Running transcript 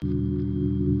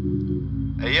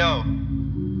Hey yo,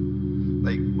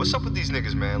 like, what's up with these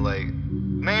niggas, man? Like,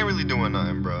 they ain't really doing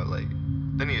nothing, bro. Like,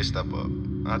 they need to step up.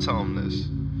 I tell them this.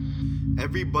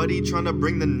 Everybody tryna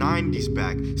bring the 90s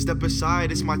back. Step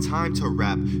aside, it's my time to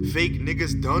rap. Fake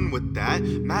niggas done with that.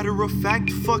 Matter of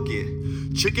fact, fuck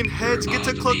it. Chicken heads get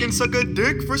to cluck and suck a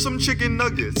dick for some chicken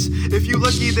nuggets. If you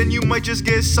lucky, then you might just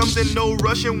get something. No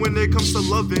rushing when it comes to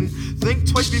loving. Think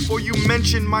twice before you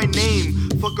mention my name.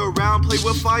 Fuck around, play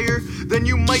with fire, then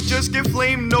you might just get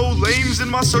flamed. No lames in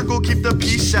my circle, keep the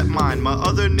peace at mine. My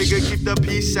other nigga keep the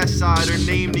peace at side. Her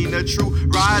name Nina, true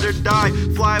ride or die.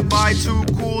 Fly by, too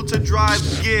cool to drive.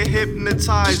 Get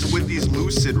hypnotized with these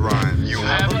lucid rhymes. You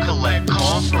have a collect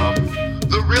call from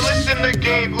the realest in the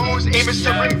game, whose aim is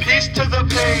to bring peace to the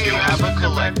pain. You have a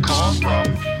collect call from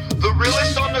the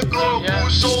realest on the globe,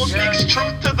 whose soul speaks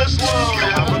truth to the slow.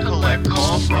 You have a collect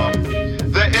call from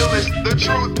the illest, the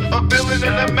truth, a villain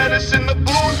and a medicine, the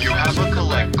booth. You have a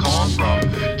collect call from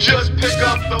just pick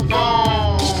up the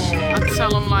phone. I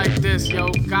tell him like this, yo.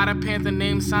 Got a panther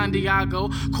named Santiago.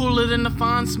 Cooler than the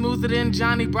Fawn, smoother than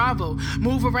Johnny Bravo.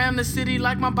 Move around the city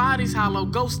like my body's hollow.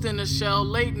 Ghost in a shell,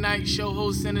 late night show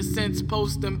host, innocence,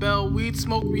 post and bell. Weed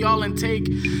smoke we all intake.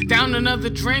 Down another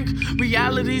drink,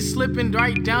 reality slipping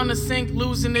right down the sink,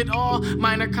 losing it all.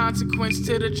 Minor consequence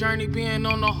to the journey being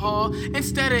on the hall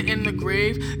instead of in the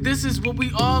grave. This is what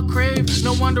we all crave.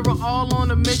 No wonder we're all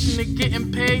on a mission to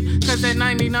getting paid. Cause that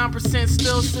 99%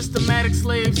 still systematic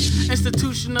slaves.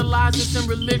 Institutionalize us in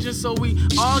religion so we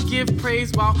all give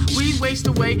praise while we waste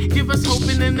away. Give us hope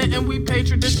and in the end we pay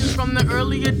traditions from the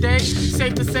earlier day.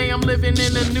 Safe to say I'm living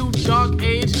in a new dark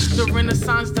age. The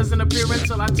Renaissance doesn't appear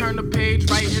until I turn the page.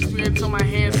 Write history until my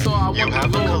hands so I want You to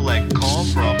have a collect call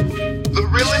from the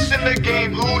realest in the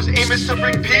game, whose aim is to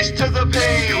bring peace to the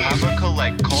pain. You have a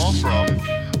collect call from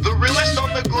the realest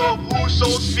on the globe, whose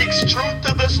soul speaks truth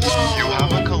to the slow. You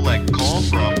have a collect call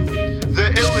from the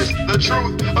illest, the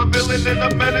truth, a villain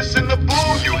and a medicine, the